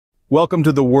Welcome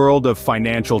to the world of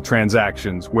financial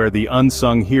transactions, where the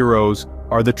unsung heroes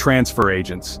are the transfer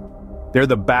agents. They're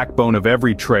the backbone of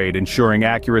every trade, ensuring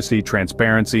accuracy,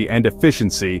 transparency, and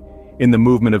efficiency in the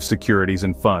movement of securities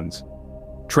and funds.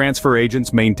 Transfer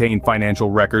agents maintain financial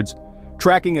records,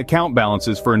 tracking account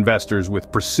balances for investors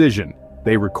with precision.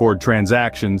 They record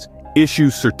transactions, issue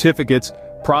certificates,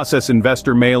 process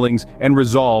investor mailings, and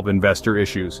resolve investor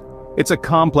issues. It's a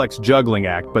complex juggling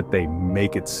act, but they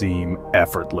make it seem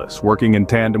effortless. Working in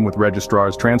tandem with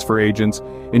registrars, transfer agents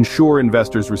ensure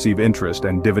investors receive interest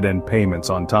and dividend payments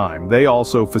on time. They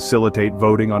also facilitate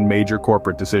voting on major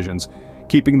corporate decisions,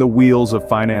 keeping the wheels of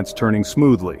finance turning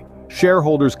smoothly.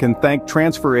 Shareholders can thank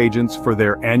transfer agents for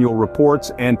their annual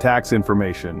reports and tax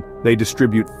information. They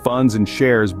distribute funds and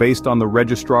shares based on the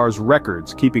registrar's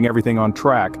records, keeping everything on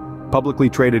track. Publicly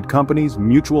traded companies,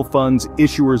 mutual funds,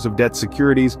 issuers of debt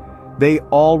securities, they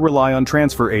all rely on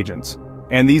transfer agents.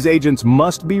 And these agents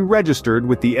must be registered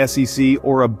with the SEC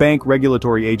or a bank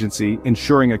regulatory agency,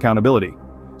 ensuring accountability.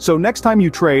 So next time you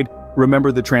trade,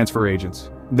 remember the transfer agents.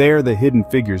 They're the hidden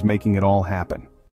figures making it all happen.